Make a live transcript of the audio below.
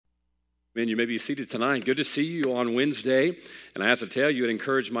Man, you may be seated tonight. Good to see you on Wednesday. And I have to tell you, it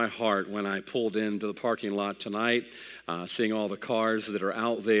encouraged my heart when I pulled into the parking lot tonight, seeing all the cars that are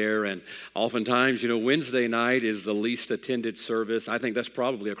out there. And oftentimes, Wednesday night is the least attended service. I think that's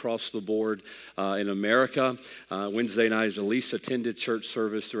probably across the board in America. Wednesday night is the least attended church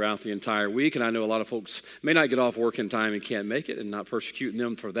service throughout the entire week. And I know a lot of folks may not get off work in time and can't make it, and not persecuting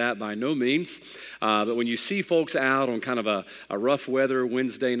them for that by no means. But when you see folks out on kind of a rough weather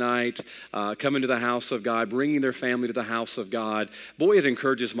Wednesday night, coming to the house of God, bringing their family to the house of God. Boy, it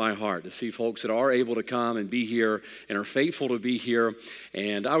encourages my heart to see folks that are able to come and be here and are faithful to be here.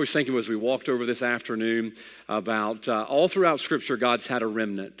 And I was thinking as we walked over this afternoon about all throughout Scripture, God's had a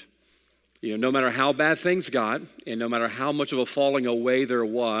remnant. No matter how bad things got, and no matter how much of a falling away there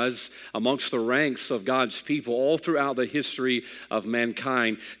was amongst the ranks of God's people all throughout the history of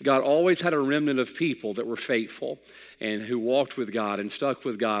mankind, God always had a remnant of people that were faithful and who walked with God and stuck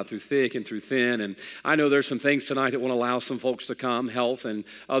with God through thick and through thin. And I know there's some things tonight that won't allow some folks to come, health and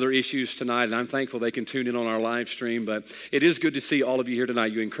other issues tonight, and I'm thankful they can tune in on our live stream. But it is good to see all of you here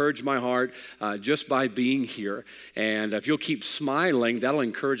tonight. You encourage my heart just by being here. And if you'll keep smiling, that'll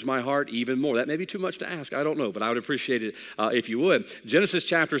encourage my heart even more. That may be too much to ask. I don't know, but I would appreciate it if you would. Genesis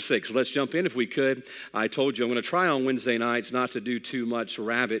chapter 6. Let's jump in if we could. I told you I'm going to try on Wednesday nights not to do too much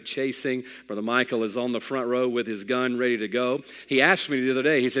rabbit chasing. Brother Michael is on the front row with his gun ready to go. He asked me the other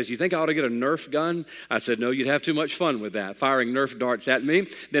day, he says, "You think I ought to get a Nerf gun?" I said, "No, you'd have too much fun with that, firing Nerf darts at me.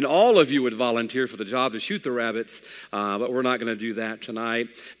 Then all of you would volunteer for the job to shoot the rabbits, but we're not going to do that tonight.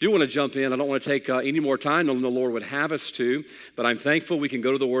 Do want to jump in. I don't want to take any more time than the Lord would have us to, but I'm thankful we can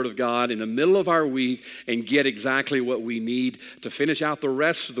go to the Word of God in the middle of our week and get exactly what we need to finish out the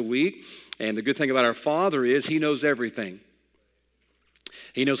rest of the week. And the good thing about our Father is He knows everything.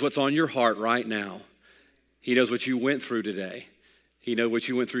 He knows what's on your heart right now. He knows what you went through today. He knows what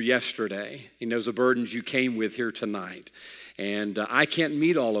you went through yesterday. He knows the burdens you came with here tonight. And I can't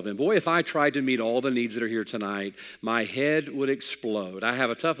meet all of them. Boy, if I tried to meet all the needs that are here tonight, my head would explode. I have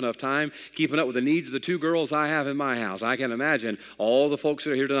a tough enough time keeping up with the needs of the two girls I have in my house. I can imagine all the folks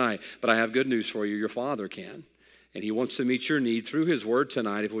that are here tonight. But I have good news for you. Your Father can. And He wants to meet your need through His Word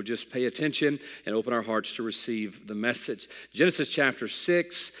tonight if we'll just pay attention and open our hearts to receive the message. Genesis chapter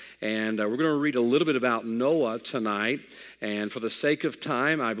 6, and we're going to read a little bit about Noah tonight. And for the sake of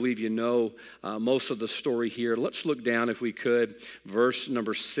time, I believe you know most of the story here. Let's look down, if we could, verse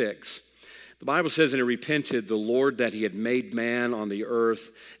number 6. The Bible says, "And he repented the Lord that He had made man on the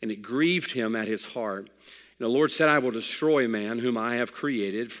earth, and it grieved Him at His heart. And the Lord said, I will destroy man whom I have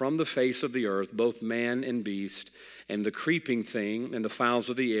created from the face of the earth, both man and beast, and the creeping thing, and the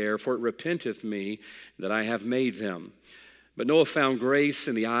fowls of the air, for it repenteth me that I have made them. But Noah found grace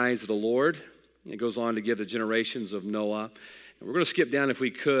in the eyes of the Lord." It goes on to give the generations of Noah. And we're going to skip down, if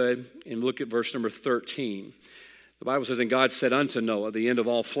we could, and look at verse number 13. The Bible says, "And God said unto Noah, the end of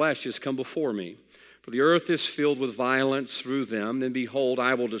all flesh is come before me. For the earth is filled with violence through them. Then behold,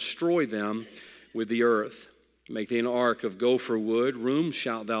 I will destroy them with the earth. Make thee an ark of gopher wood. Room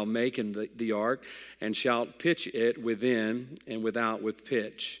shalt thou make in the ark, and shalt pitch it within and without with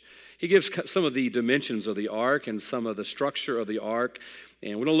pitch." He gives some of the dimensions of the ark and some of the structure of the ark.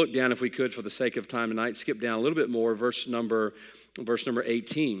 And we're going to look down, if we could, for the sake of time tonight, skip down a little bit more, verse number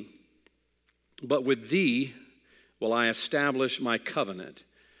 18. "But with thee will I establish my covenant.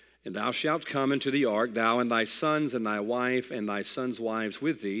 And thou shalt come into the ark, thou and thy sons and thy wife and thy sons' wives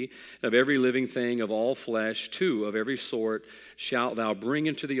with thee. And of every living thing of all flesh, two of every sort, shalt thou bring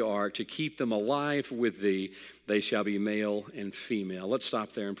into the ark to keep them alive with thee. They shall be male and female." Let's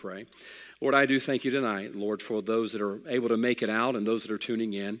stop there and pray. Lord, I do thank you tonight, Lord, for those that are able to make it out and those that are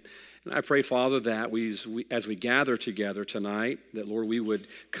tuning in. And I pray, Father, that as we gather together tonight, that, Lord, we would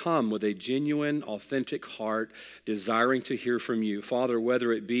come with a genuine, authentic heart, desiring to hear from you. Father,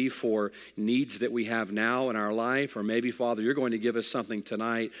 whether it be for needs that we have now in our life, or maybe, Father, you're going to give us something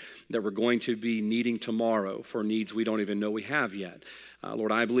tonight that we're going to be needing tomorrow for needs we don't even know we have yet.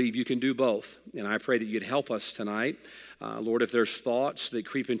 Lord, I believe you can do both, and I pray that you'd help us tonight. Lord, if there's thoughts that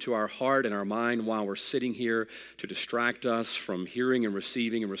creep into our heart and our mind while we're sitting here to distract us from hearing and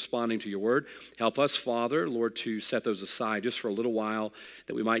receiving and responding to your word, help us, Father, Lord, to set those aside just for a little while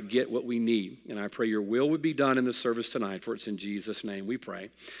that we might get what we need. And I pray your will would be done in the service tonight, for it's in Jesus' name we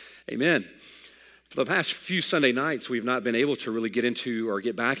pray. Amen. For the past few Sunday nights, we've not been able to really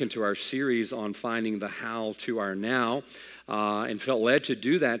get back into our series on finding the how to our now. and felt led to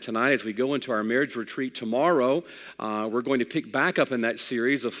do that tonight as we go into our marriage retreat tomorrow. We're going to pick back up in that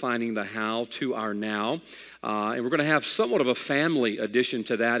series of finding the how to our now. And we're going to have somewhat of a family addition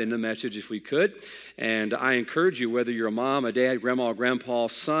to that in the message if we could. And I encourage you, whether you're a mom, a dad, grandma, or grandpa,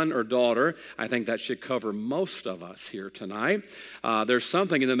 son, or daughter, I think that should cover most of us here tonight. There's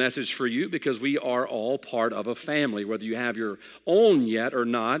something in the message for you because we are all part of a family. Whether you have your own yet or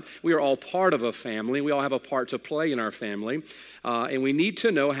not, we are all part of a family. We all have a part to play in our family. And we need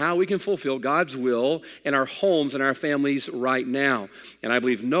to know how we can fulfill God's will in our homes and our families right now. And I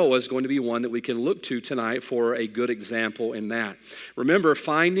believe Noah is going to be one that we can look to tonight for a good example in that. Remember,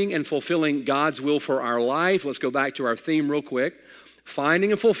 finding and fulfilling God's will for our life. Let's go back to our theme real quick.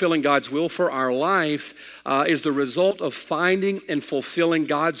 Finding and fulfilling God's will for our life is the result of finding and fulfilling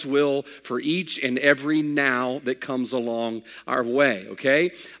God's will for each and every now that comes along our way,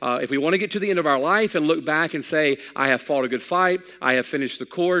 okay? If we want to get to the end of our life and look back and say, I have fought a good fight, I have finished the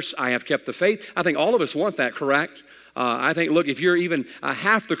course, I have kept the faith, I think all of us want that, correct? I think, look, if you're even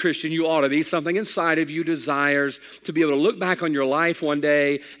half the Christian you ought to be, something inside of you desires to be able to look back on your life one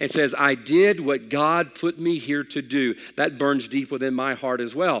day and says, I did what God put me here to do. That burns deep within my heart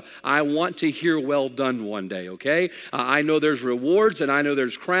as well. I want to hear well done one day, okay? I know there's rewards and I know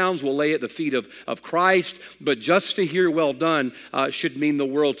there's crowns we'll lay at the feet of Christ, but just to hear well done should mean the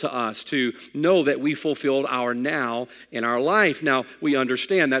world to us, to know that we fulfilled our now in our life. Now, we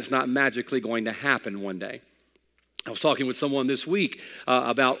understand that's not magically going to happen one day. I was talking with someone this week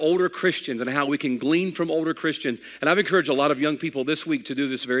about older Christians and how we can glean from older Christians. And I've encouraged a lot of young people this week to do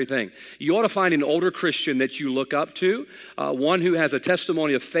this very thing. You ought to find an older Christian that you look up to, one who has a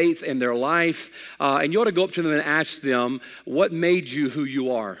testimony of faith in their life, and you ought to go up to them and ask them, what made you who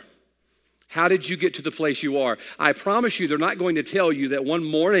you are? How did you get to the place you are? I promise you, they're not going to tell you that one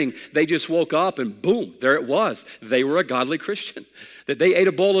morning they just woke up and boom, there it was. They were a godly Christian. That they ate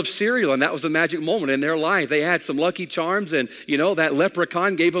a bowl of cereal and that was the magic moment in their life. They had some lucky charms and, that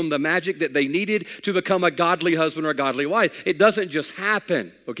leprechaun gave them the magic that they needed to become a godly husband or a godly wife. It doesn't just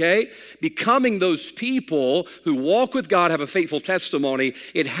happen, okay? Becoming those people who walk with God, have a faithful testimony,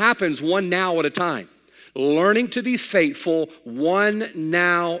 it happens one now at a time. Learning to be faithful one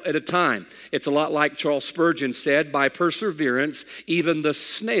now at a time. It's a lot like Charles Spurgeon said, by perseverance, even the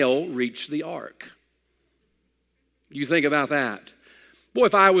snail reached the ark. You think about that. Boy,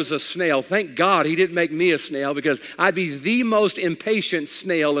 if I was a snail, thank God he didn't make me a snail because I'd be the most impatient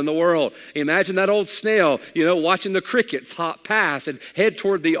snail in the world. Imagine that old snail, watching the crickets hop past and head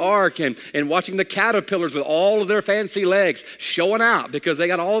toward the ark and watching the caterpillars with all of their fancy legs showing out because they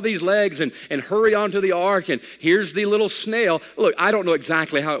got all these legs and hurry onto the ark. And here's the little snail. Look, I don't know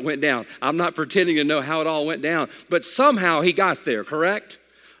exactly how it went down. I'm not pretending to know how it all went down, but somehow he got there, correct?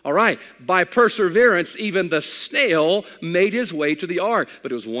 All right, by perseverance, even the snail made his way to the ark,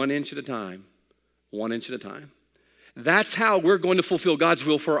 but it was 1 inch at a time, 1 inch at a time. That's how we're going to fulfill God's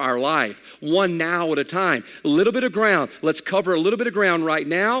will for our life, one now at a time. A little bit of ground. Let's cover a little bit of ground right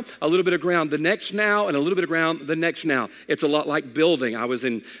now, a little bit of ground the next now, and a little bit of ground the next now. It's a lot like building. I was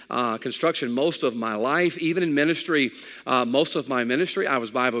in construction most of my life, even in ministry, most of my ministry. I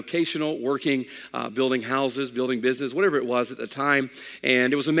was bivocational, working, building houses, building business, whatever it was at the time.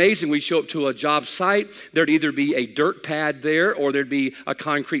 And it was amazing. We'd show up to a job site. There'd either be a dirt pad there or there'd be a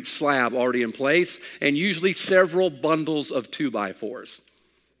concrete slab already in place, and usually several bundles of 2x4s.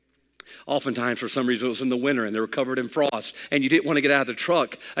 Oftentimes, for some reason, it was in the winter and they were covered in frost and you didn't want to get out of the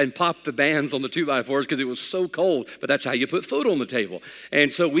truck and pop the bands on the 2x4s because it was so cold, but that's how you put food on the table.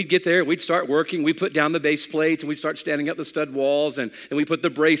 And so we'd get there, we'd start working, we'd put down the base plates and we'd start standing up the stud walls and we put the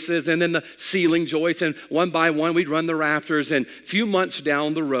braces and then the ceiling joists, and one by one we'd run the rafters. And a few months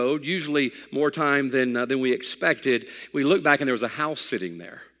down the road, usually more time than we expected, we looked back and there was a house sitting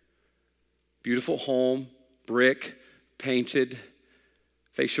there. Beautiful home, brick, painted,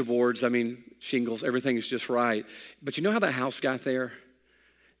 fascia boards, shingles, everything is just right. But you know how that house got there?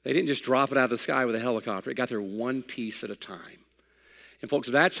 They didn't just drop it out of the sky with a helicopter. It got there one piece at a time. And folks,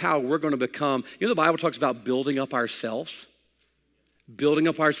 that's how we're going to become. The Bible talks about building up ourselves. Building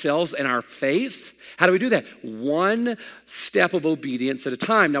up ourselves and our faith. How do we do that? One step of obedience at a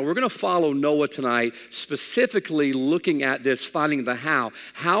time. Now, we're going to follow Noah tonight, specifically looking at this, finding the how.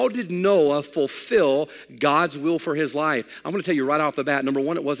 How did Noah fulfill God's will for his life? I'm going to tell you right off the bat, number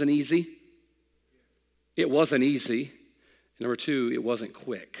one, it wasn't easy. It wasn't easy. Number two, it wasn't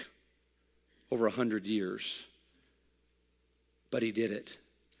quick. Over 100 years. But he did it.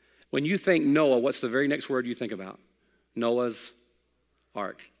 When you think Noah, what's the very next word you think about? Noah's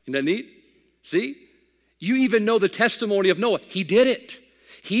Ark. Isn't that neat? See? You even know the testimony of Noah. He did it.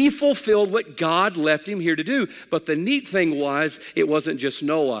 He fulfilled what God left him here to do. But the neat thing was, it wasn't just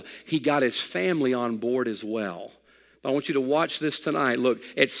Noah. He got his family on board as well. I want you to watch this tonight. Look,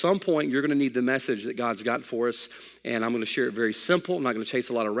 at some point, you're going to need the message that God's got for us, and I'm going to share it very simple. I'm not going to chase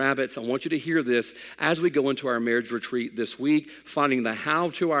a lot of rabbits. I want you to hear this as we go into our marriage retreat this week, finding the how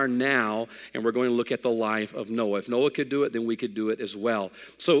to our now, and we're going to look at the life of Noah. If Noah could do it, then we could do it as well.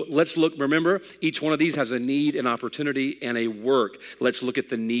 So let's look. Remember, each one of these has a need, an opportunity, and a work. Let's look at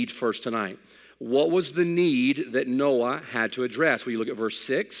the need first tonight. What was the need that Noah had to address? Well, you look at verse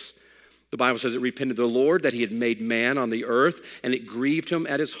 6. The Bible says it repented the Lord that he had made man on the earth, and it grieved him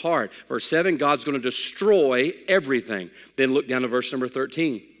at his heart. Verse 7, God's going to destroy everything. Then look down to verse number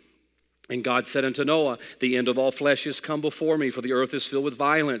 13. And God said unto Noah, the end of all flesh is come before me, for the earth is filled with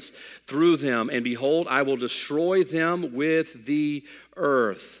violence through them. And behold, I will destroy them with the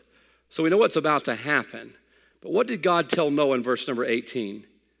earth. So we know what's about to happen. But what did God tell Noah in verse number 18?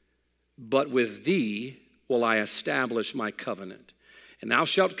 But with thee will I establish my covenant. And thou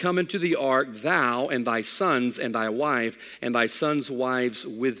shalt come into the ark, thou and thy sons and thy wife and thy sons' wives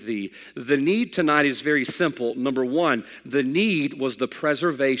with thee. The need tonight is very simple. Number one, the need was the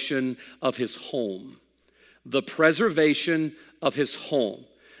preservation of his home. The preservation of his home.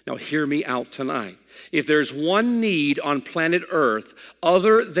 Now hear me out tonight. If there's one need on planet Earth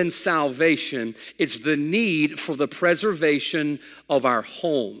other than salvation, it's the need for the preservation of our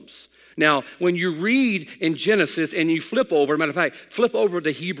homes. Now, when you read in Genesis and you flip over, matter of fact, flip over to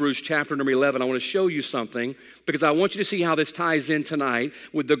Hebrews chapter number 11. I want to show you something because I want you to see how this ties in tonight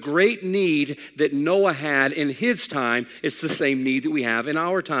with the great need that Noah had in his time. It's the same need that we have in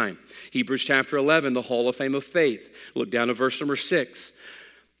our time. Hebrews chapter 11, the hall of fame of faith. Look down to verse number 6.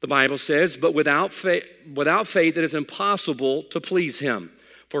 The Bible says, but without faith it is impossible to please him.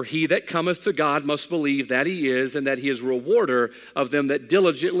 For he that cometh to God must believe that he is, and that he is rewarder of them that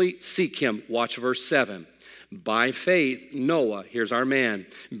diligently seek him. Watch verse 7. By faith, Noah, here's our man,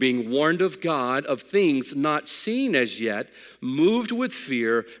 being warned of God of things not seen as yet, moved with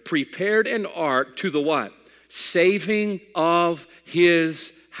fear, prepared an ark to the what? Saving of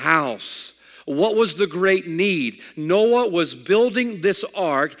his house. What was the great need? Noah was building this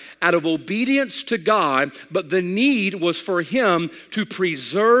ark out of obedience to God, but the need was for him to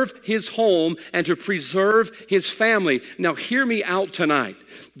preserve his home and to preserve his family. Now, hear me out tonight.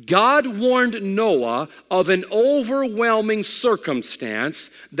 God warned Noah of an overwhelming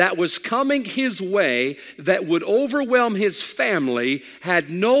circumstance that was coming his way that would overwhelm his family had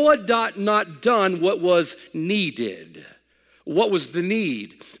Noah not done what was needed. What was the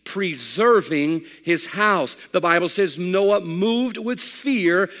need? Preserving his house. The Bible says Noah moved with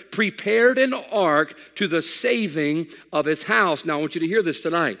fear, prepared an ark to the saving of his house. Now I want you to hear this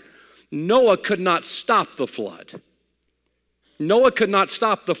tonight. Noah could not stop the flood. Noah could not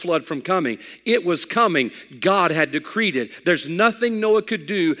stop the flood from coming. It was coming. God had decreed it. There's nothing Noah could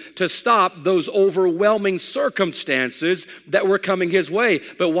do to stop those overwhelming circumstances that were coming his way.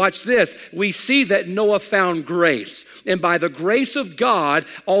 But watch this. We see that Noah found grace. And by the grace of God,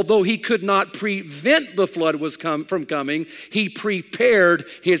 although he could not prevent the flood from coming, he prepared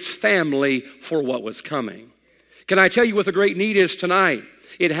his family for what was coming. Can I tell you what the great need is tonight?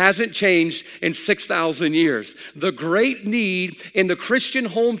 It hasn't changed in 6,000 years. The great need in the Christian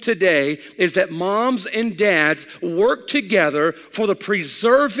home today is that moms and dads work together for the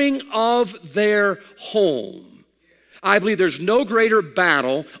preserving of their home. I believe there's no greater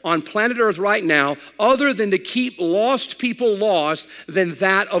battle on planet Earth right now other than to keep lost people lost than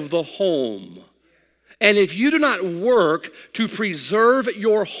that of the home. And if you do not work to preserve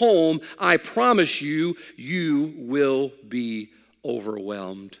your home, I promise you, you will be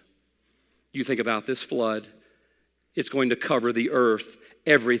overwhelmed. You think about this flood. It's going to cover the earth.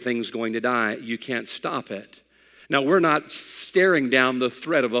 Everything's going to die. You can't stop it. Now, we're not staring down the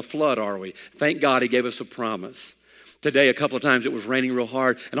threat of a flood, are we? Thank God he gave us a promise. Today, a couple of times it was raining real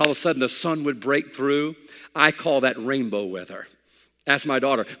hard, and all of a sudden the sun would break through. I call that rainbow weather. Asked my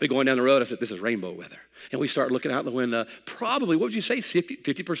daughter, be going down the road, I said, this is rainbow weather. And we start looking out the window, probably, what would you say,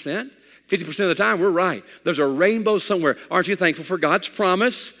 50%? 50% of the time, we're right. There's a rainbow somewhere. Aren't you thankful for God's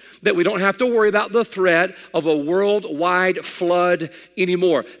promise that we don't have to worry about the threat of a worldwide flood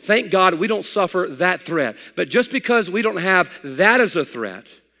anymore? Thank God we don't suffer that threat. But just because we don't have that as a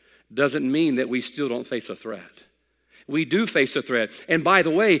threat doesn't mean that we still don't face a threat. We do face a threat. And by the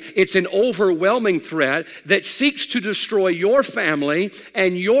way, it's an overwhelming threat that seeks to destroy your family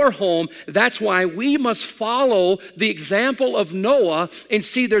and your home. That's why we must follow the example of Noah and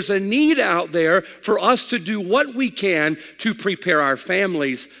see there's a need out there for us to do what we can to prepare our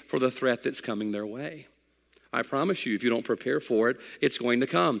families for the threat that's coming their way. I promise you, if you don't prepare for it, it's going to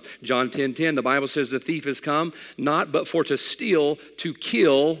come. John 10:10, the Bible says the thief has come, not but for to steal, to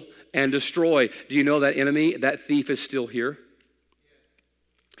kill, and destroy. Do you know that enemy, that thief is still here?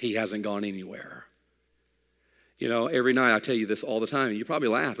 He hasn't gone anywhere. You know, every night I tell you this all the time, and you probably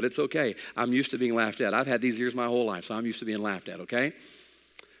laugh, but it's okay. I'm used to being laughed at. I've had these ears my whole life, so I'm used to being laughed at, okay?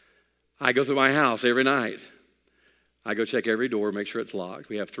 I go through my house every night. I go check every door, make sure it's locked.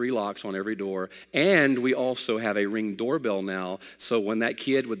 We have 3 locks on every door. And we also have a Ring doorbell now. So when that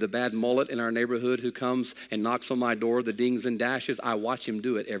kid with the bad mullet in our neighborhood who comes and knocks on my door, the dings and dashes, I watch him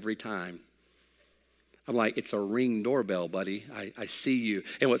do it every time. I'm like, it's a Ring doorbell, buddy. I see you.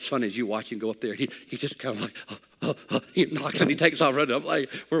 And what's fun is you watch him go up there. He just kind of like, he knocks and he takes off running. I'm like,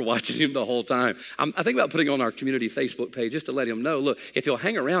 we're watching him the whole time. I think about putting on our community Facebook page just to let him know, look, if he'll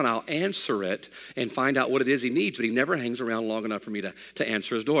hang around, I'll answer it and find out what it is he needs. But he never hangs around long enough for me to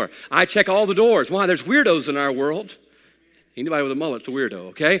answer his door. I check all the doors. Why? There's weirdos in our world. Anybody with a mullet's a weirdo,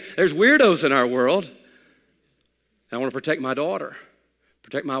 okay? There's weirdos in our world. And I want to protect my daughter,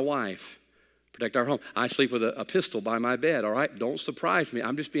 protect my wife, protect our home. I sleep with a pistol by my bed, all right? Don't surprise me.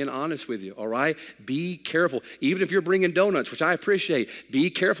 I'm just being honest with you, all right? Be careful. Even if you're bringing donuts, which I appreciate, be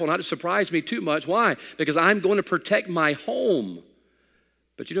careful not to surprise me too much. Why? Because I'm going to protect my home.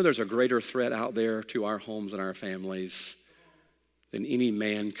 But you know there's a greater threat out there to our homes and our families than any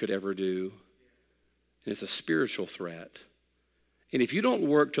man could ever do. And it's a spiritual threat. And if you don't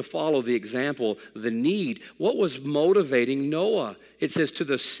work to follow the example, the need, what was motivating Noah? It says to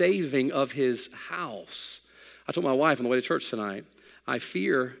the saving of his house. I told my wife on the way to church tonight, I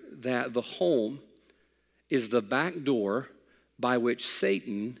fear that the home is the back door by which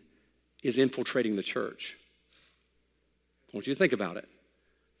Satan is infiltrating the church. I want you to think about it.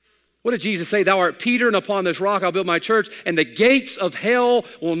 What did Jesus say? Thou art Peter, and upon this rock I'll build my church, and the gates of hell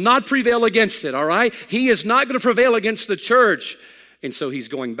will not prevail against it, all right? He is not going to prevail against the church. And so he's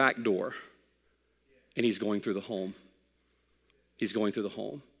going back door, and he's going through the home. He's going through the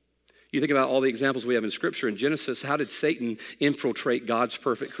home. You think about all the examples we have in Scripture. In Genesis, how did Satan infiltrate God's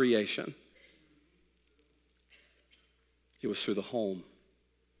perfect creation? It was through the home.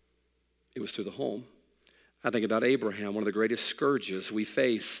 It was through the home. I think about Abraham. One of the greatest scourges we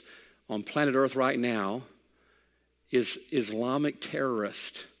face on planet Earth right now is Islamic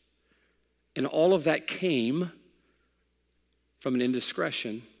terrorists. And all of that came from an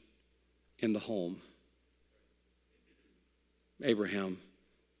indiscretion in the home. Abraham,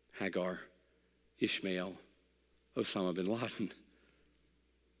 Hagar, Ishmael, Osama bin Laden.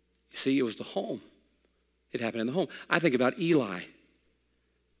 You see, it was the home. It happened in the home. I think about Eli.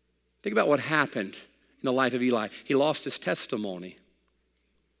 Think about what happened in the life of Eli. He lost his testimony,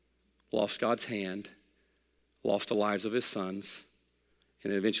 lost God's hand, lost the lives of his sons,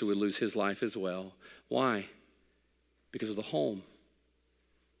 and eventually would lose his life as well. Why? Because of the home.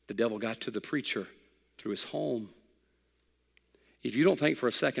 The devil got to the preacher through his home. If you don't think for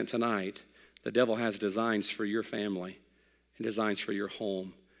a second tonight, the devil has designs for your family and designs for your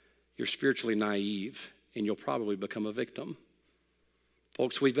home, you're spiritually naive, and you'll probably become a victim.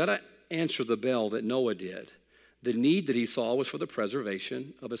 Folks, we've got to answer the bell that Noah did. The need that he saw was for the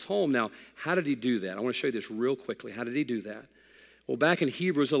preservation of his home. Now, how did he do that? I want to show you this real quickly. How did he do that? Well, back in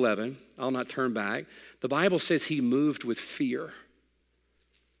Hebrews 11, I'll not turn back, the Bible says he moved with fear.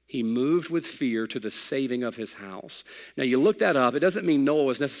 He moved with fear to the saving of his house. Now, you look that up. It doesn't mean Noah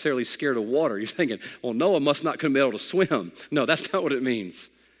was necessarily scared of water. You're thinking, well, Noah must not be able to swim. No, that's not what it means.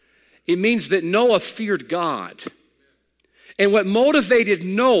 It means that Noah feared God. And what motivated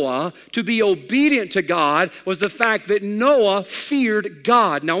Noah to be obedient to God was the fact that Noah feared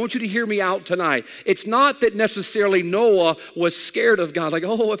God. Now, I want you to hear me out tonight. It's not that necessarily Noah was scared of God, like,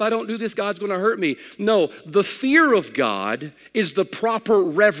 oh, if I don't do this, God's going to hurt me. No, the fear of God is the proper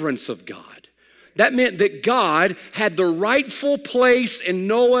reverence of God. That meant that God had the rightful place in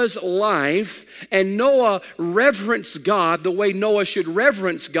Noah's life, and Noah reverenced God the way Noah should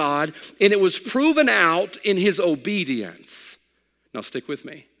reverence God, and it was proven out in his obedience. Now stick with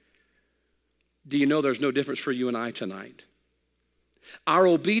me. Do you know there's no difference for you and I tonight? Our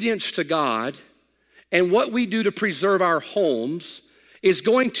obedience to God and what we do to preserve our homes is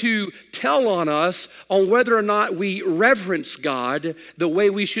going to tell on us on whether or not we reverence God the way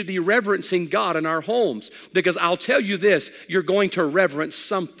we should be reverencing God in our homes. Because I'll tell you this, you're going to reverence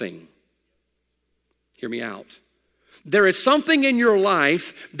something. Hear me out. There is something in your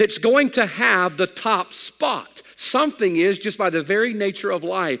life that's going to have the top spot. Something is, just by the very nature of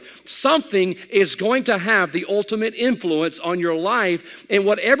life, something is going to have the ultimate influence on your life. And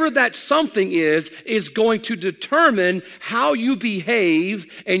whatever that something is going to determine how you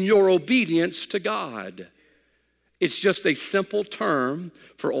behave in your obedience to God. It's just a simple term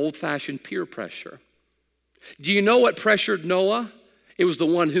for old-fashioned peer pressure. Do you know what pressured Noah? It was the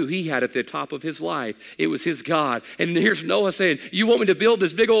one who he had at the top of his life. It was his God. And here's Noah saying, you want me to build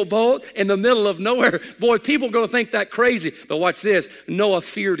this big old boat in the middle of nowhere? Boy, people are going to think that crazy. But watch this. Noah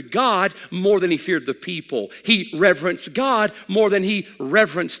feared God more than he feared the people. He reverenced God more than he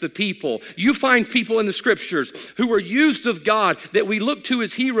reverenced the people. You find people in the scriptures who were used of God that we look to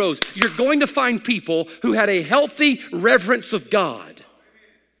as heroes. You're going to find people who had a healthy reverence of God.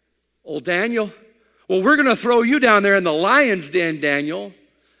 Old Daniel. Well, we're going to throw you down there in the lion's den, Daniel.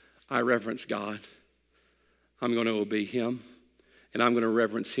 I reverence God. I'm going to obey him, and I'm going to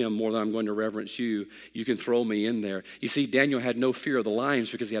reverence him more than I'm going to reverence you. You can throw me in there. You see, Daniel had no fear of the lions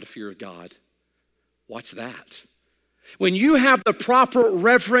because he had a fear of God. Watch that. When you have the proper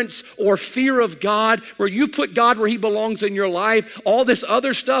reverence or fear of God, where you put God where he belongs in your life, all this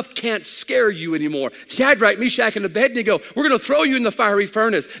other stuff can't scare you anymore. Shadrach, Meshach, and Abednego, we're going to throw you in the fiery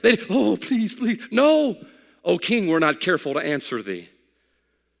furnace. Oh, please, please. No. O king, we're not careful to answer thee.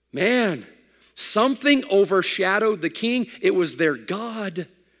 Man, something overshadowed the king. It was their God.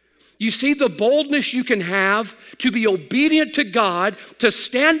 You see the boldness you can have to be obedient to God, to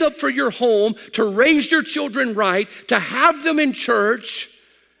stand up for your home, to raise your children right, to have them in church,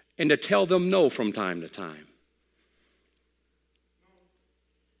 and to tell them no from time to time.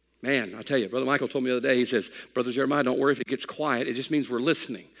 Man, I tell you, Brother Michael told me the other day, he says, Brother Jeremiah, don't worry if it gets quiet. It just means we're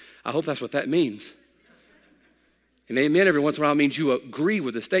listening. I hope that's what that means. And amen every once in a while means you agree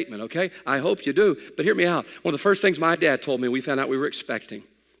with the statement, okay? I hope you do. But hear me out. One of the first things my dad told me, we found out we were expecting.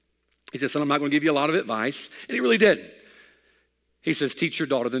 He said, son, I'm not going to give you a lot of advice. And he really did. He says, teach your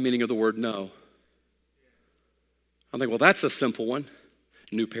daughter the meaning of the word no. I'm like, well, that's a simple one.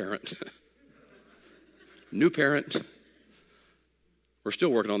 New parent. New parent. We're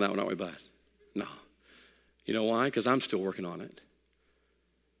still working on that one, aren't we, bud? No. You know why? Because I'm still working on it.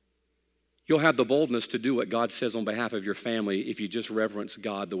 You'll have the boldness to do what God says on behalf of your family if you just reverence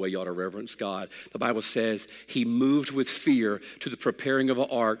God the way you ought to reverence God. The Bible says he moved with fear to the preparing of an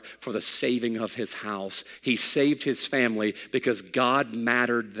ark for the saving of his house. He saved his family because God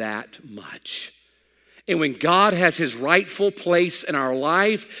mattered that much. And when God has his rightful place in our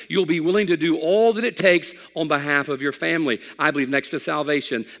life, you'll be willing to do all that it takes on behalf of your family. I believe next to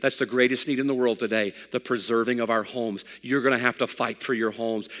salvation, that's the greatest need in the world today, the preserving of our homes. You're going to have to fight for your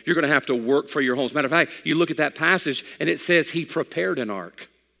homes. You're going to have to work for your homes. Matter of fact, you look at that passage and it says he prepared an ark.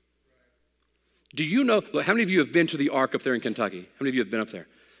 Do you know, how many of you have been to the ark up there in Kentucky? How many of you have been up there?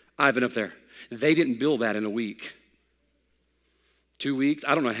 I've been up there. They didn't build that in a week. 2 weeks.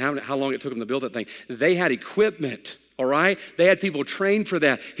 I don't know how long it took them to build that thing. They had equipment, all right? They had people trained for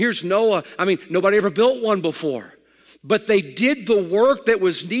that. Here's Noah. I mean, nobody ever built one before. But they did the work that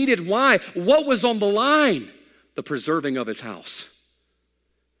was needed. Why? What was on the line? The preserving of his house.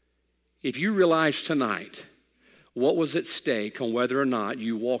 If you realize tonight what was at stake on whether or not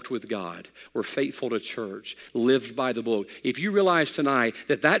you walked with God, were faithful to church, lived by the book. If you realize tonight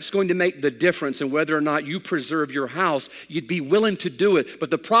that that's going to make the difference in whether or not you preserve your house, you'd be willing to do it.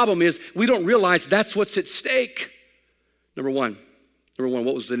 But the problem is we don't realize that's what's at stake. Number one,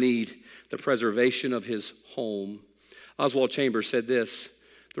 what was the need? The preservation of his home. Oswald Chambers said this,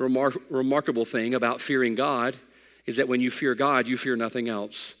 the remarkable thing about fearing God is that when you fear God, you fear nothing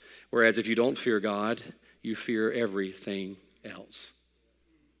else. Whereas if you don't fear God, you fear everything else.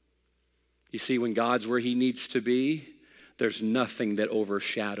 You see, when God's where he needs to be, there's nothing that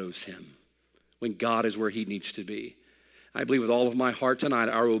overshadows him. When God is where he needs to be. I believe with all of my heart tonight,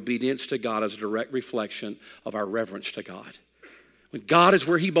 our obedience to God is a direct reflection of our reverence to God. When God is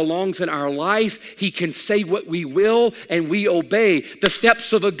where he belongs in our life, he can say what we will and we obey. The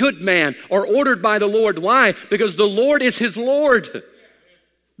steps of a good man are ordered by the Lord. Why? Because the Lord is his Lord.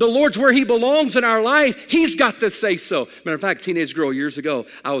 The Lord's where he belongs in our life. He's got to say so. Matter of fact, teenage girl years ago,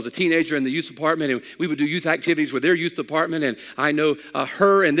 I was a teenager in the youth department, and we would do youth activities with their youth department, and I know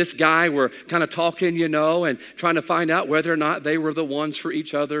her and this guy were kind of talking, you know, and trying to find out whether or not they were the ones for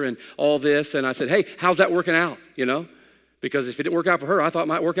each other and all this. And I said, hey, how's that working out, you know? Because if it didn't work out for her, I thought it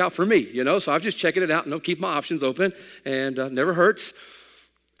might work out for me, you know? So I was just checking it out, and keep my options open, and never hurts.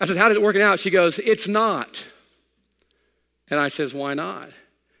 I said, how did it work out? She goes, it's not. And I says, why not?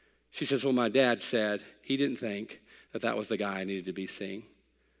 She says, well, my dad said he didn't think that that was the guy I needed to be seeing.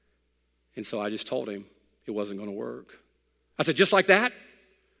 And so I just told him it wasn't going to work. I said, just like that?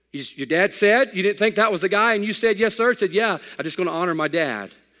 Your dad said you didn't think that was the guy, and you said, yes, sir? I said, yeah, I'm just going to honor my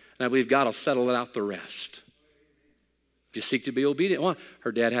dad. And I believe God will settle it out the rest. Just seek to be obedient. Well,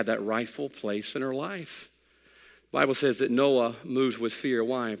 her dad had that rightful place in her life. The Bible says that Noah moved with fear.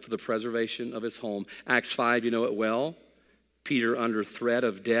 Why? For the preservation of his home. Acts 5, you know it well. Peter under threat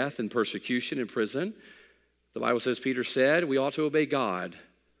of death and persecution in prison. The Bible says Peter said we ought to obey God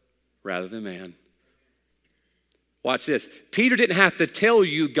rather than man. Watch this. Peter didn't have to tell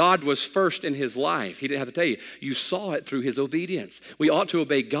you God was first in his life. He didn't have to tell you. You saw it through his obedience. We ought to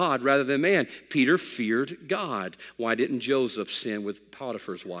obey God rather than man. Peter feared God. Why didn't Joseph sin with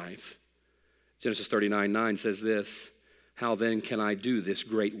Potiphar's wife? Genesis 39:9 says this, how then can I do this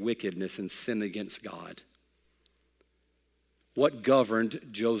great wickedness and sin against God? What governed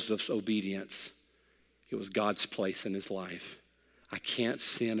Joseph's obedience? It was God's place in his life. I can't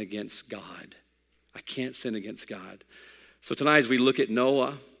sin against God. I can't sin against God. So tonight as we look at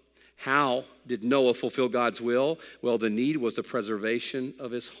Noah, how did Noah fulfill God's will? Well, the need was the preservation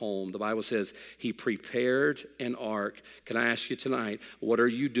of his home. The Bible says he prepared an ark. Can I ask you tonight, what are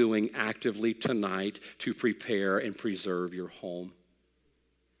you doing actively tonight to prepare and preserve your home?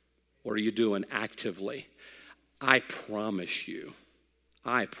 What are you doing actively? I promise you,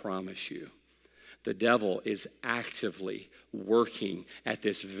 the devil is actively working at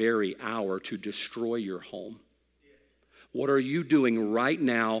this very hour to destroy your home. What are you doing right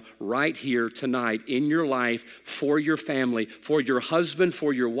now, right here, tonight, in your life, for your family, for your husband,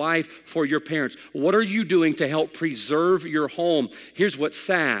 for your wife, for your parents? What are you doing to help preserve your home? Here's what's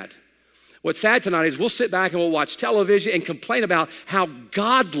sad. What's sad tonight is we'll sit back and we'll watch television and complain about how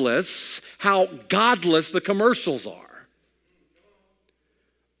godless the commercials are.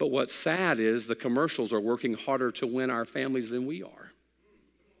 But what's sad is the commercials are working harder to win our families than we are.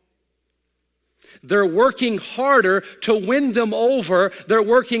 They're working harder to win them over. They're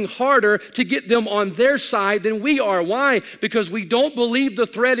working harder to get them on their side than we are. Why? Because we don't believe the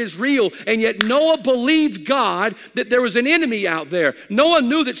threat is real. And yet Noah believed God that there was an enemy out there. Noah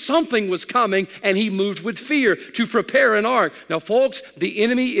knew that something was coming, and he moved with fear to prepare an ark. Now, folks, the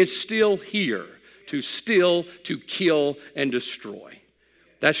enemy is still here to steal, to kill, and destroy.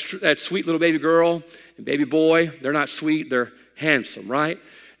 That sweet little baby girl and baby boy, they're not sweet, they're handsome, right?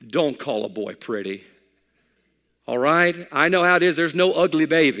 Don't call a boy pretty. All right? I know how it is. There's no ugly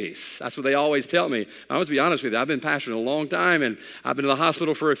babies. That's what they always tell me. I must be honest with you. I've been pastoring a long time, and I've been to the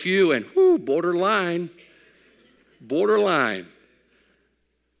hospital for a few, and borderline.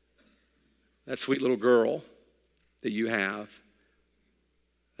 That sweet little girl that you have,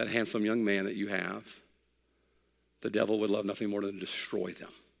 that handsome young man that you have, the devil would love nothing more than to destroy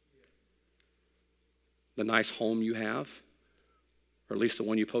them. The nice home you have, or at least the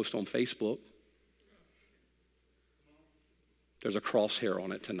one you post on Facebook, there's a crosshair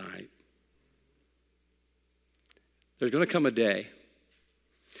on it tonight. There's going to come a day.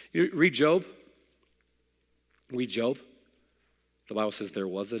 You read Job. Read Job. The Bible says there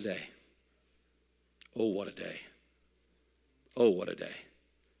was a day. Oh, what a day. Oh, what a day.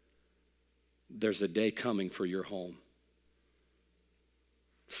 There's a day coming for your home.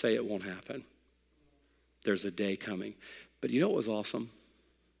 Say it won't happen. There's a day coming. But you know what was awesome?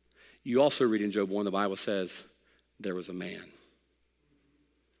 You also read in Job 1, the Bible says, there was a man.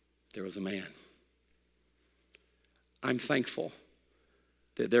 There was a man. I'm thankful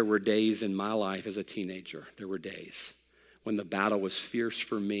that there were days in my life as a teenager, there were days when the battle was fierce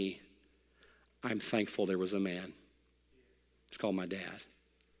for me. I'm thankful there was a man. It's called my dad.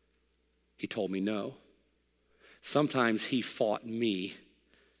 He told me no. Sometimes he fought me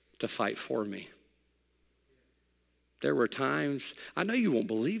to fight for me. There were times, I know you won't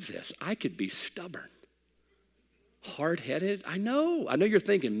believe this, I could be stubborn, hard-headed. I know you're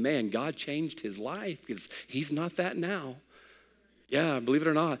thinking, man, God changed his life because he's not that now. Yeah, believe it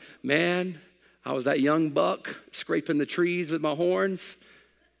or not. Man, I was that young buck scraping the trees with my horns,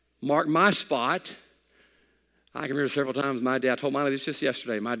 marked my spot. I can remember several times my dad, I told Miley this just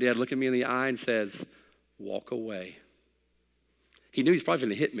yesterday, my dad looked at me in the eye and says, walk away. He knew he was probably going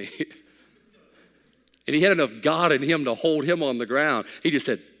to hit me. And he had enough God in him to hold him on the ground. He just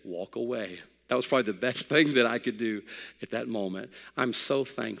said, walk away. That was probably the best thing that I could do at that moment. I'm so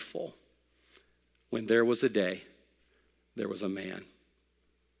thankful. When there was a day, there was a man.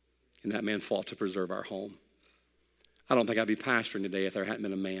 And that man fought to preserve our home. I don't think I'd be pastoring today if there hadn't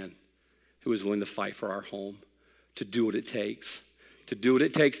been a man who was willing to fight for our home, to do what it takes. To do what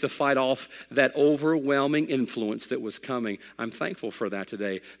it takes to fight off that overwhelming influence that was coming. I'm thankful for that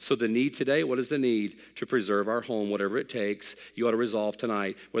today. So the need today, what is the need? To preserve our home, whatever it takes. You ought to resolve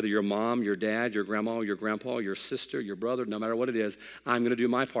tonight, whether your mom, your dad, your grandma, your grandpa, your sister, your brother, no matter what it is, I'm going to do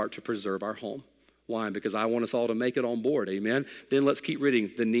my part to preserve our home. Why? Because I want us all to make it on board, amen? Then let's keep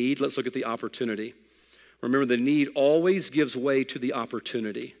reading. The need, let's look at the opportunity. Remember, the need always gives way to the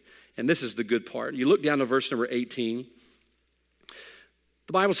opportunity. And this is the good part. You look down to verse number 18.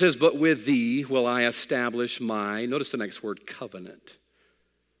 The Bible says, but with thee will I establish my, notice the next word, covenant.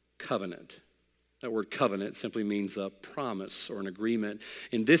 Covenant. That word covenant simply means a promise or an agreement.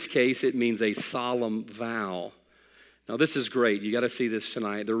 In this case, it means a solemn vow. Now, this is great. You got to see this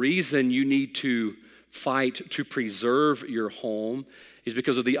tonight. The reason you need to fight to preserve your home is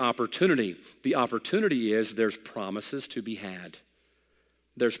because of the opportunity. The opportunity is there's promises to be had.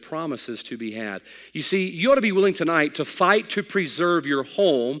 There's promises to be had. You see, you ought to be willing tonight to fight to preserve your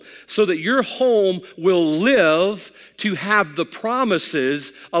home so that your home will live to have the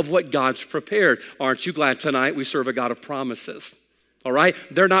promises of what God's prepared. Aren't you glad tonight we serve a God of promises? All right?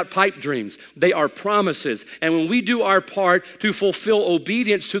 They're not pipe dreams. They are promises. And when we do our part to fulfill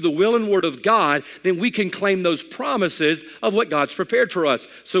obedience to the will and word of God, then we can claim those promises of what God's prepared for us.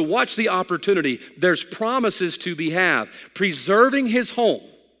 So watch the opportunity. There's promises to be had. Preserving his home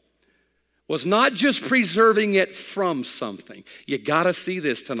was not just preserving it from something. You got to see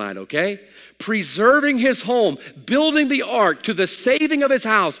this tonight, okay? Preserving his home, building the ark to the saving of his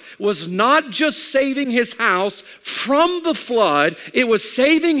house was not just saving his house from the flood. It was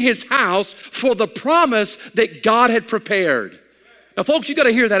saving his house for the promise that God had prepared. Now, folks, you got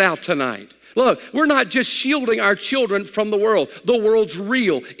to hear that out tonight. Look, we're not just shielding our children from the world. The world's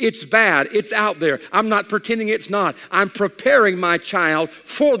real. It's bad. It's out there. I'm not pretending it's not. I'm preparing my child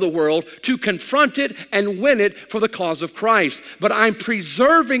for the world to confront it and win it for the cause of Christ. But I'm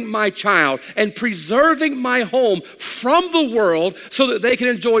preserving my child and preserving my home from the world so that they can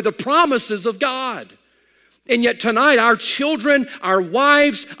enjoy the promises of God. And yet tonight, our children, our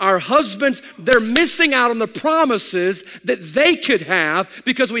wives, our husbands, they're missing out on the promises that they could have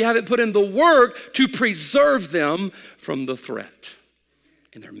because we haven't put in the work to preserve them from the threat.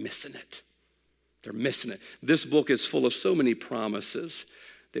 And they're missing it. They're missing it. This book is full of so many promises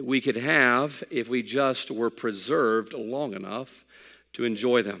that we could have if we just were preserved long enough to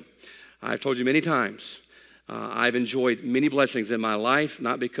enjoy them. I've told you many times, I've enjoyed many blessings in my life,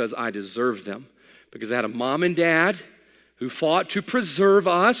 not because I deserved them, because I had a mom and dad who fought to preserve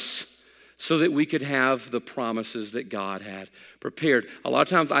us so that we could have the promises that God had prepared. A lot of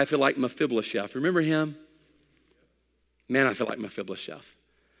times I feel like Mephibosheth. Remember him? Man, I feel like Mephibosheth.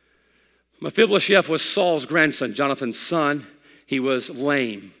 Mephibosheth was Saul's grandson, Jonathan's son. He was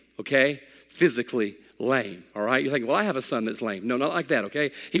lame, okay? Physically lame, all right? You're thinking, well, I have a son that's lame. No, not like that,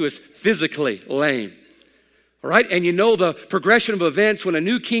 okay? He was physically lame. All right, and you know the progression of events when a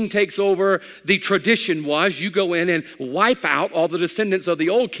new king takes over, the tradition was you go in and wipe out all the descendants of the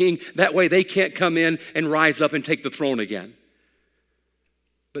old king. That way they can't come in and rise up and take the throne again.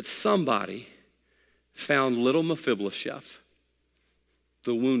 But somebody found little Mephibosheth,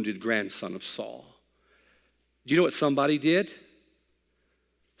 the wounded grandson of Saul. Do you know what somebody did?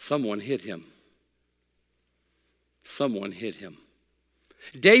 Someone hid him. Someone hid him.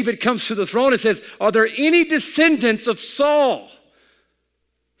 David comes to the throne and says, are there any descendants of Saul?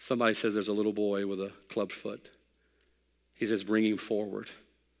 Somebody says there's a little boy with a clubbed foot. He says, bring him forward.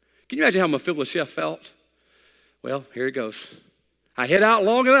 Can you imagine how Mephibosheth felt? Well, here it goes. I hid out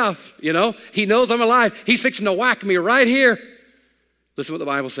long enough, you know. He knows I'm alive. He's fixing to whack me right here. Listen what the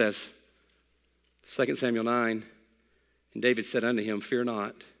Bible says. 2 Samuel 9, and David said unto him, fear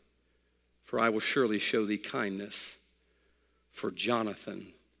not, for I will surely show thee kindness for Jonathan,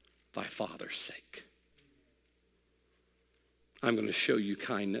 thy father's sake. I'm going to show you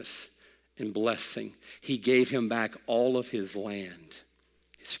kindness and blessing. He gave him back all of his land,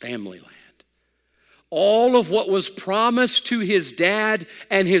 his family land. All of what was promised to his dad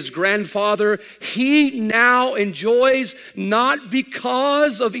and his grandfather, he now enjoys not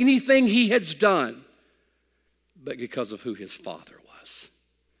because of anything he has done, but because of who his father was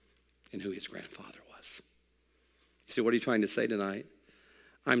and who his grandfather was. You see, what are you trying to say tonight?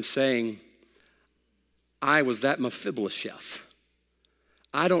 I'm saying I was that Mephibosheth.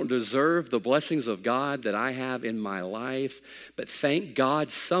 I don't deserve the blessings of God that I have in my life, but thank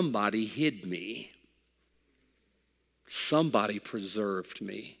God somebody hid me. Somebody preserved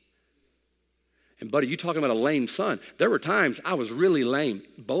me. And buddy, you talking about a lame son. There were times I was really lame,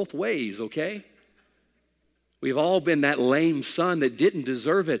 both ways, okay? We've all been that lame son that didn't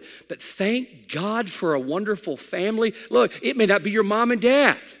deserve it. But thank God for a wonderful family. Look, it may not be your mom and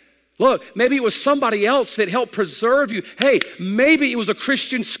dad. Look, maybe it was somebody else that helped preserve you. Hey, maybe it was a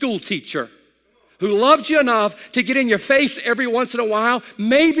Christian school teacher who loved you enough to get in your face every once in a while.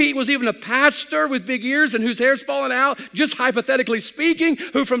 Maybe it was even a pastor with big ears and whose hair's falling out, just hypothetically speaking,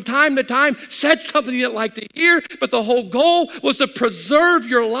 who from time to time said something you didn't like to hear, but the whole goal was to preserve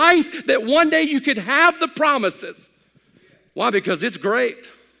your life that one day you could have the promises. Why? Because it's great.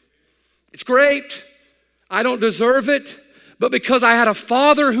 It's great. I don't deserve it. But because I had a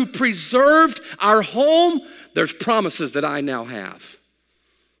father who preserved our home, there's promises that I now have.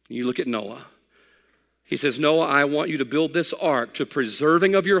 You look at Noah. He says, Noah, I want you to build this ark to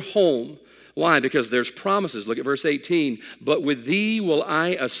preserving of your home. Why? Because there's promises. Look at verse 18. But with thee will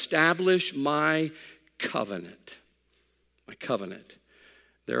I establish my covenant. My covenant.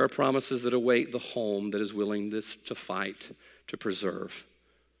 There are promises that await the home that is willing to fight, to preserve.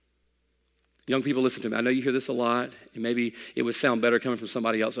 Young people, listen to me. I know you hear this a lot, and maybe it would sound better coming from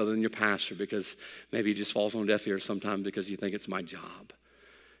somebody else other than your pastor, because maybe it just falls on deaf ears sometimes because you think it's my job.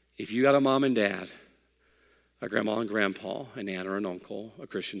 If you got a mom and dad, a grandma and grandpa, an aunt or an uncle, a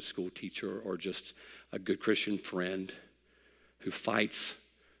Christian school teacher, or just a good Christian friend who fights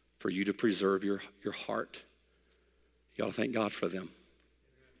for you to preserve your heart, you ought to thank God for them.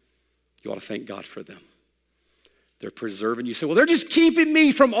 You ought to thank God for them. They're preserving. You say, well, they're just keeping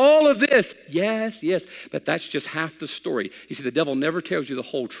me from all of this. Yes, but that's just half the story. You see, the devil never tells you the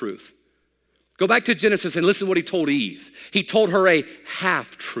whole truth. Go back to Genesis and listen to what he told Eve. He told her a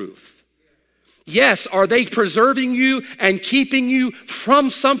half-truth. Yes, are they preserving you and keeping you from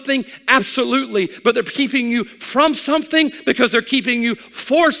something? Absolutely. But they're keeping you from something because they're keeping you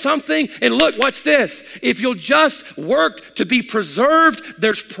for something. And look, what's this? If you'll just work to be preserved,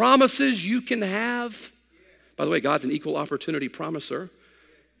 there's promises you can have. By the way, God's an equal opportunity promiser.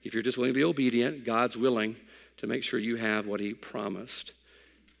 If you're just willing to be obedient, God's willing to make sure you have what he promised.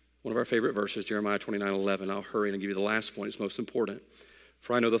 One of our favorite verses, Jeremiah 29:11. I'll hurry and give you the last point. It's most important.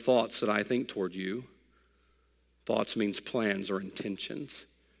 For I know the thoughts that I think toward you. Thoughts means plans or intentions.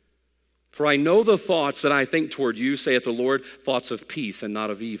 For I know the thoughts that I think toward you, saith the Lord, thoughts of peace and not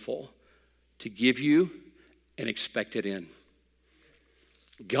of evil, to give you an expected end.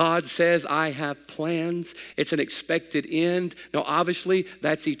 God says, I have plans. It's an expected end. Now, obviously,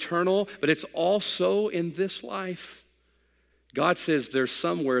 that's eternal, but it's also in this life. God says there's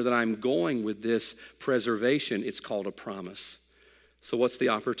somewhere that I'm going with this preservation. It's called a promise. So what's the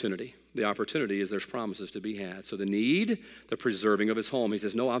opportunity? The opportunity is there's promises to be had. So the need, the preserving of his home. He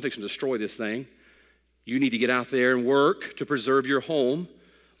says, no, I'm fixing to destroy this thing. You need to get out there and work to preserve your home.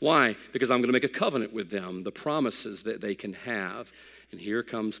 Why? Because I'm going to make a covenant with them, the promises that they can have. And here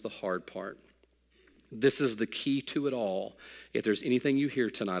comes the hard part. This is the key to it all. If there's anything you hear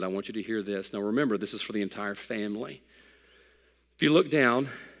tonight, I want you to hear this. Now remember, this is for the entire family. If you look down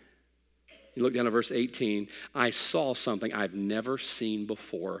at verse 18, I saw something I've never seen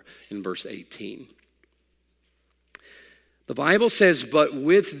before in verse 18. The Bible says, but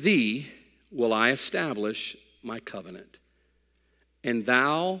with thee will I establish my covenant. And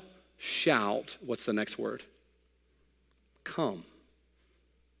thou shalt, what's the next word? Come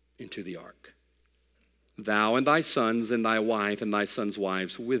into the ark. Thou and thy sons and thy wife and thy sons'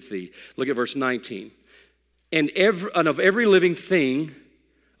 wives with thee. Look at verse 19. And of every living thing,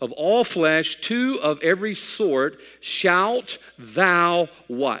 of all flesh, two of every sort, shalt thou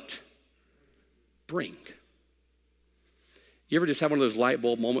what? Bring. You ever just have one of those light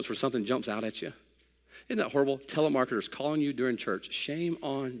bulb moments where something jumps out at you? Isn't that horrible? Telemarketers calling you during church. Shame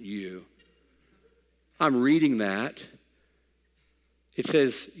on you. I'm reading that. It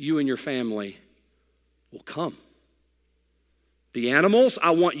says, you and your family will come. The animals,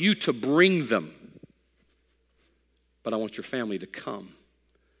 I want you to bring them. But I want your family to come.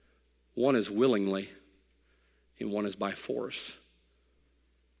 One is willingly, and one is by force.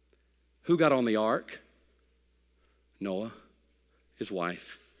 Who got on the ark? Noah, his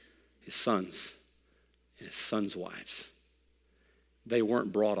wife, his sons, and his sons' wives. They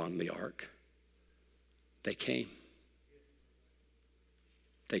weren't brought on the ark. They came.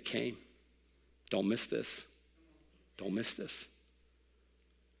 They came. Don't miss this. Don't miss this.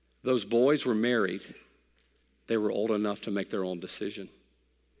 Those boys were married. They were old enough to make their own decision.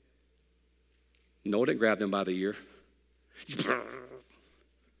 Noah didn't grab them by the ear.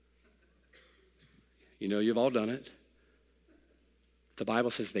 You know, you've all done it. The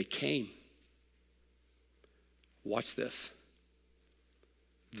Bible says they came. Watch this.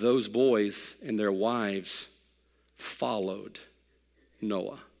 Those boys and their wives followed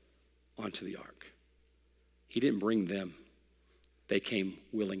Noah onto the ark. He didn't bring them. They came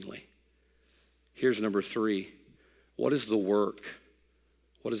willingly. Here's number 3. What is the work?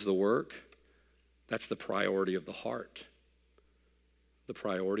 What is the work? That's the priority of the heart. The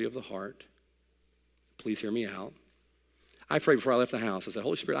priority of the heart. Please hear me out. I prayed before I left the house. I said,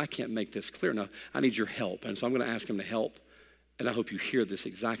 Holy Spirit, I can't make this clear enough. I need your help. And so I'm going to ask him to help. And I hope you hear this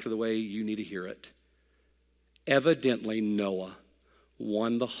exactly the way you need to hear it. Evidently, Noah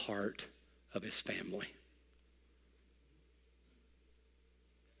won the heart of his family.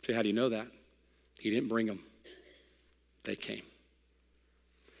 See, how do you know that? He didn't bring them. They came.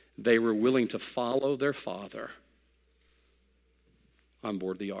 They were willing to follow their father on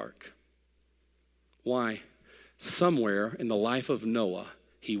board the ark. Why? Somewhere in the life of Noah,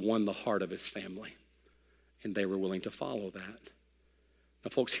 he won the heart of his family, and they were willing to follow that. Now,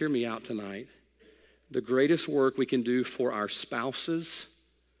 folks, hear me out tonight. The greatest work we can do for our spouses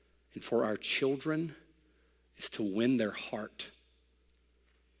and for our children is to win their heart.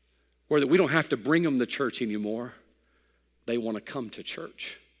 Or that we don't have to bring them to church anymore. They want to come to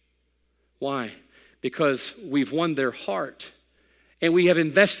church. Why? Because we've won their heart. And we have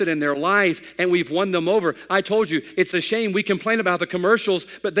invested in their life, and we've won them over. I told you, it's a shame we complain about the commercials,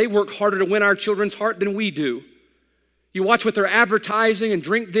 but they work harder to win our children's heart than we do. You watch what they're advertising and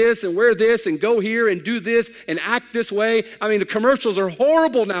drink this and wear this and go here and do this and act this way. I mean, the commercials are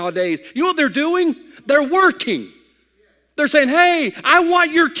horrible nowadays. You know what they're doing? They're working. They're saying, hey, I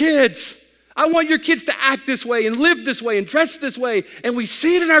want your kids. I want your kids to act this way and live this way and dress this way. And we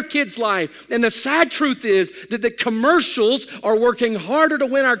see it in our kids' life. And the sad truth is that the commercials are working harder to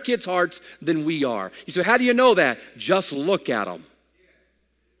win our kids' hearts than we are. You say, how do you know that? Just look at them.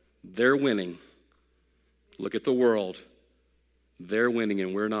 They're winning. Look at the world. They're winning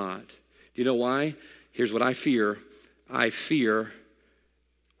and we're not. Do you know why? Here's what I fear. I fear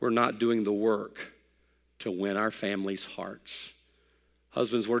we're not doing the work to win our families' hearts.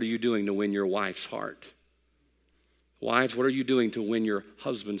 Husbands, what are you doing to win your wife's heart? Wives, what are you doing to win your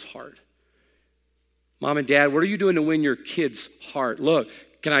husband's heart? Mom and dad, what are you doing to win your kid's heart? Look,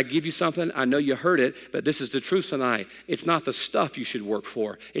 can I give you something? I know you heard it, but this is the truth tonight. It's not the stuff you should work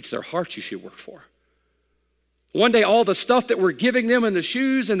for. It's their hearts you should work for. One day, all the stuff that we're giving them and the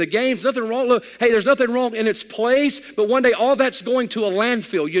shoes and the games, nothing wrong. Look, hey, there's nothing wrong in its place, but one day all that's going to a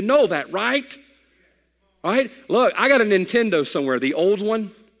landfill. You know that, right? Right? Look, I got a Nintendo somewhere, the old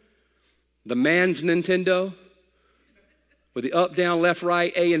one, the man's Nintendo, with the up, down, left,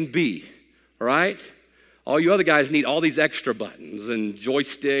 right, A and B, all right? All you other guys need all these extra buttons and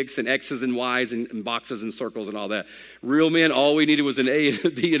joysticks and X's and Y's and boxes and circles and all that. Real men, all we needed was an A and a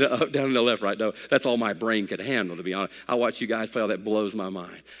B and an up, down, and a left, right? No, that's all my brain could handle, to be honest. I watch you guys play, all that blows my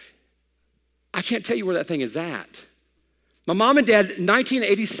mind. I can't tell you where that thing is at. My mom and dad,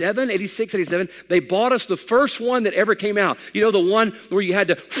 1987, 86, 87, they bought us the first one that ever came out. You know, the one where you had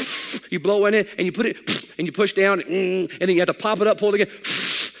to, you blow in it and you put it, and you push down, and then you have to pop it up, pull it again.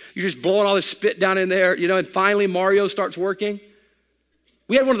 You're just blowing all this spit down in there, you know, and finally Mario starts working.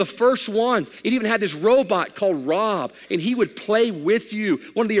 We had one of the first ones. It even had this robot called Rob, and he would play with you.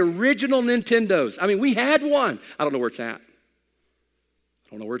 One of the original Nintendos. I mean, we had one. I don't know where it's at. I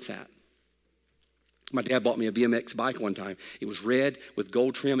don't know where it's at. My dad bought me a BMX bike one time. It was red with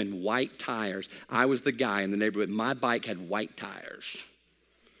gold trim and white tires. I was the guy in the neighborhood. My bike had white tires.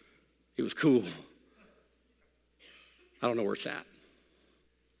 It was cool. I don't know where it's at.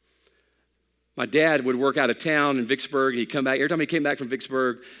 My dad would work out of town in Vicksburg, and he'd come back. Every time he came back from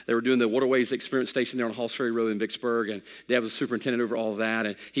Vicksburg, they were doing the Waterways Experience Station there on Halls Ferry Road in Vicksburg, and Dad was the superintendent over all of that.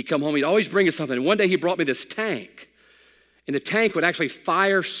 And he'd come home. He'd always bring us something. And one day he brought me this tank, and the tank would actually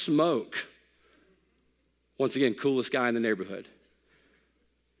fire smoke. Once again, coolest guy in the neighborhood.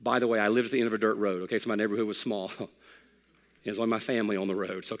 By the way, I lived at the end of a dirt road, okay, so my neighborhood was small. It was only my family on the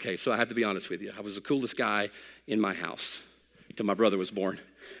roads, okay, so I have to be honest with you. I was the coolest guy in my house until my brother was born,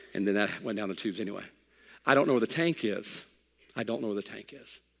 and then that went down the tubes anyway. I don't know where the tank is. I don't know where the tank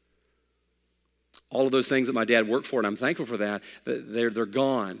is. All of those things that my dad worked for, and I'm thankful for that, they're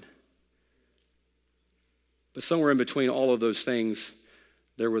gone. But somewhere in between all of those things,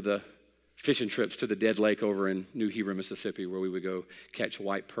 there were the fishing trips to the Dead Lake over in New Hebron, Mississippi, where we would go catch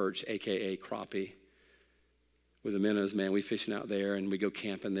white perch, a.k.a. crappie. With the minnows, man, we fishing out there, and we go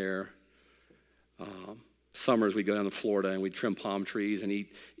camping there. Summers, we'd go down to Florida, and we'd trim palm trees and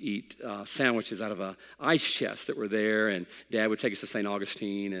eat sandwiches out of a ice chest that were there, and Dad would take us to St.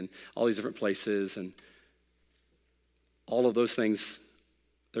 Augustine and all these different places, and all of those things,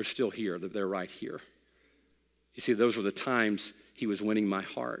 they're still here. They're right here. You see, those were the times he was winning my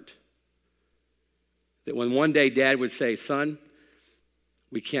heart. That when one day Dad would say, son,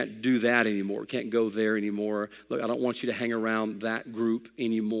 we can't do that anymore. We can't go there anymore. Look, I don't want you to hang around that group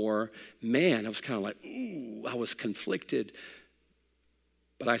anymore. Man, I was kind of like, ooh, I was conflicted.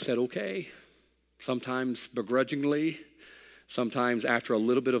 But I said, okay. Sometimes begrudgingly, sometimes after a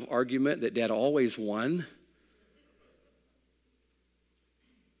little bit of argument that Dad always won.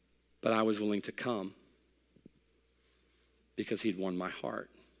 But I was willing to come because he'd won my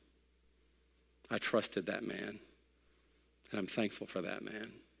heart. I trusted that man, and I'm thankful for that man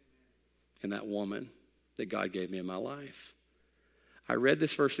and that woman that God gave me in my life. I read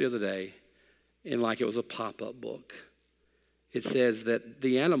this verse the other day, and like it was a pop-up book. It says that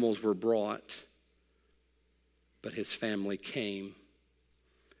the animals were brought, but his family came.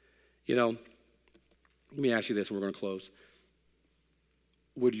 You know, let me ask you this, and we're going to close.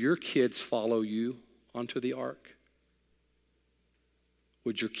 Would your kids follow you onto the ark?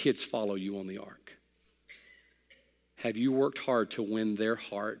 Would your kids follow you on the ark? Have you worked hard to win their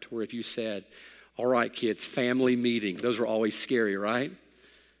heart? Where if you said, all right, kids, family meeting. Those were always scary, right?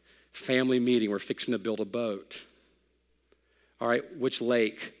 Family meeting, we're fixing to build a boat. All right, which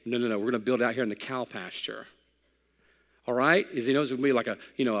lake? No, we're going to build it out here in the cow pasture. All right, is it's going to be like a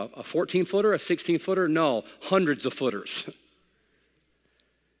 14-footer, a 16-footer? No, hundreds of footers.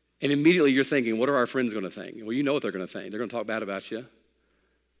 And immediately you're thinking, what are our friends going to think? Well, you know what they're going to think. They're going to talk bad about you.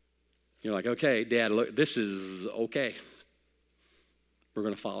 You're like, okay, Dad, look, this is okay. We're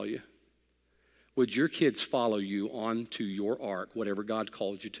going to follow you. Would your kids follow you onto your ark, whatever God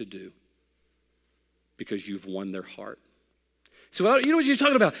called you to do, because you've won their heart? So you know what you're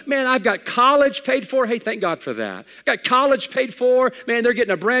talking about? Man, I've got college paid for. Hey, thank God for that. I got college paid for. Man, they're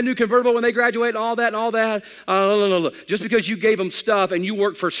getting a brand new convertible when they graduate and all that. No. Just because you gave them stuff and you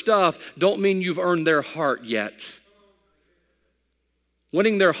worked for stuff don't mean you've earned their heart yet.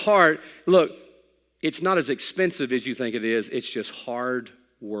 Winning their heart, look, it's not as expensive as you think it is. It's just hard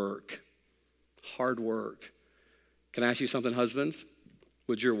work. Hard work. Can I ask you something, husbands?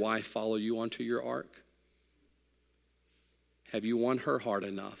 Would your wife follow you onto your ark? Have you won her heart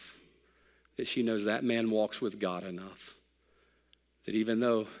enough that she knows that man walks with God enough that even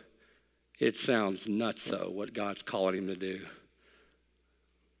though it sounds nutso what God's calling him to do,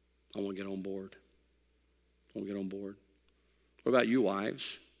 I want to get on board. What about you,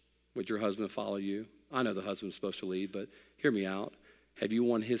 wives? Would your husband follow you? I know the husband's supposed to lead, but hear me out. Have you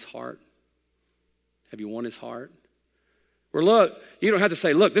won his heart? Have you won his heart? Or look, you don't have to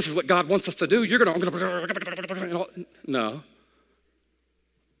say, look, this is what God wants us to do. I'm going to... No.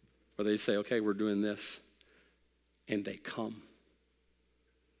 Or they say, okay, we're doing this. And they come.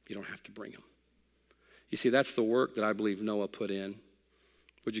 You don't have to bring them. You see, that's the work that I believe Noah put in.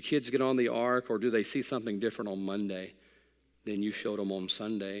 Would your kids get on the ark, or do they see something different on Monday than you showed them on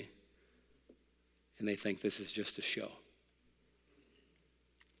Sunday? And they think this is just a show.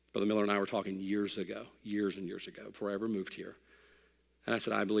 Brother Miller and I were talking years and years ago, before I ever moved here. And I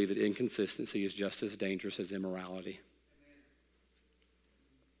said, I believe that inconsistency is just as dangerous as immorality.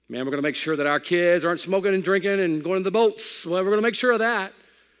 Man, we're going to make sure that our kids aren't smoking and drinking and going to the boats. Well, we're going to make sure of that.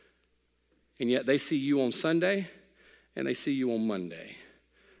 And yet they see you on Sunday and they see you on Monday.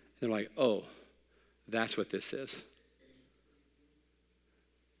 And they're like, oh, that's what this is.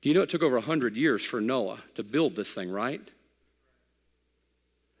 Do you know it took over 100 years for Noah to build this thing, right?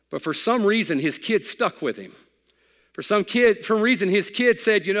 But for some reason, his kids stuck with him. For some reason, his kids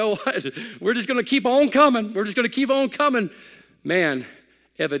said, you know what? We're just going to keep on coming. Man,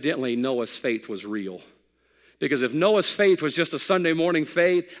 evidently Noah's faith was real. Because if Noah's faith was just a Sunday morning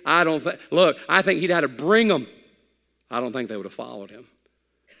faith, I think he'd had to bring them. I don't think they would have followed him.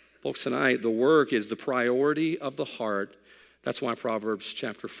 Folks, tonight, the work is the priority of the heart. That's why Proverbs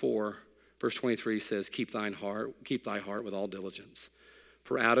chapter 4, verse 23 says, keep thy heart with all diligence.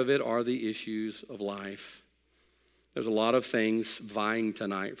 For out of it are the issues of life. There's a lot of things vying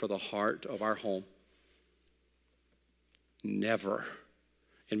tonight for the heart of our home. Never,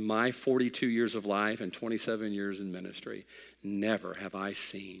 in my 42 years of life and 27 years in ministry, never have I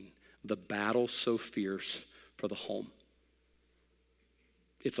seen the battle so fierce for the home.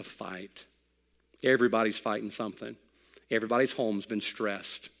 It's a fight. Everybody's fighting something. Everybody's home's been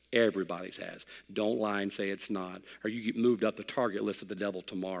stressed. Everybody's has. Don't lie and say it's not, or you get moved up the target list of the devil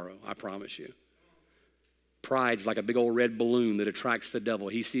tomorrow. I promise you. Pride's like a big old red balloon that attracts the devil.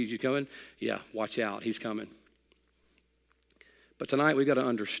 He sees you coming. Yeah, watch out. He's coming. But tonight we've got to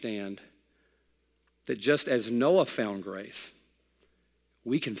understand that just as Noah found grace,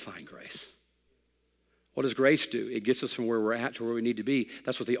 we can find grace. What does grace do? It gets us from where we're at to where we need to be.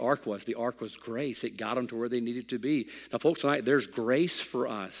 That's what the ark was. The ark was grace. It got them to where they needed to be. Now, folks, tonight, there's grace for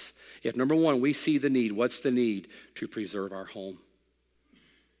us. If, number one, we see the need, what's the need? To preserve our home.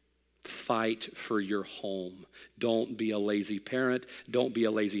 Fight for your home. Don't be a lazy parent. Don't be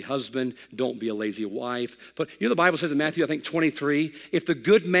a lazy husband. Don't be a lazy wife. But you know the Bible says in Matthew, I think, 23, if the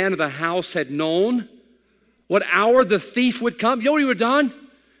good man of the house had known what hour the thief would come, you know what he would have done?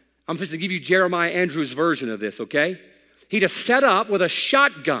 I'm just going to give you Jeremiah Andrews' version of this, okay? He'd have set up with a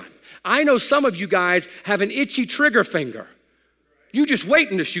shotgun. I know some of you guys have an itchy trigger finger. You just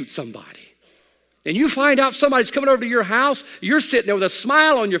waiting to shoot somebody. and you find out somebody's coming over to your house, you're sitting there with a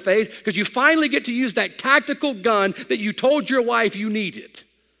smile on your face because you finally get to use that tactical gun that you told your wife you needed.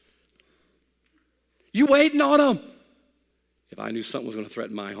 You waiting on them. If I knew something was going to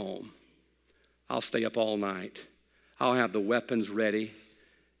threaten my home, I'll stay up all night. I'll have the weapons ready.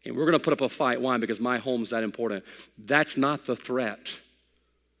 And we're going to put up a fight. Why? Because my home's that important. That's not the threat.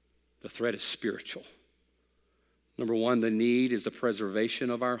 The threat is spiritual. Number one, the need is the preservation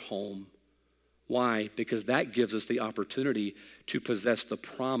of our home. Why? Because that gives us the opportunity to possess the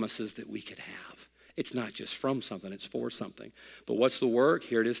promises that we could have. It's not just from something, it's for something. But what's the work?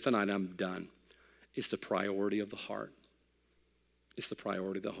 Here it is tonight. I'm done. It's the priority of the heart. It's the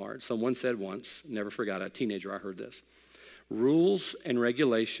priority of the heart. Someone said once, never forgot, a teenager, I heard this. Rules and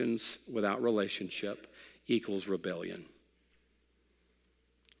regulations without relationship equals rebellion.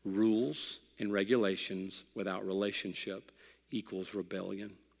 Rules and regulations without relationship equals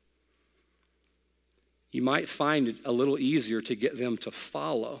rebellion. You might find it a little easier to get them to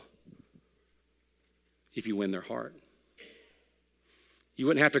follow if you win their heart. You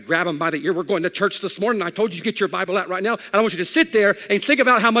wouldn't have to grab them by the ear. We're going to church this morning. I told you to get your Bible out right now. I want you to sit there and think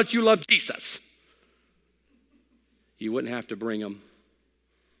about how much you love Jesus. You wouldn't have to bring them.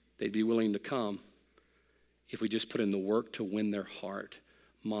 They'd be willing to come if we just put in the work to win their heart.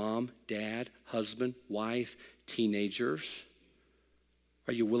 Mom, dad, husband, wife, teenagers.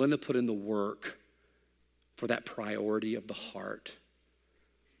 Are you willing to put in the work for that priority of the heart?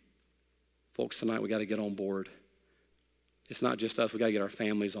 Folks, tonight we got to get on board. It's not just us. We got to get our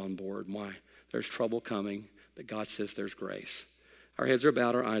families on board. Why? There's trouble coming, but God says there's grace. Our heads are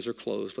bowed, our eyes are closed.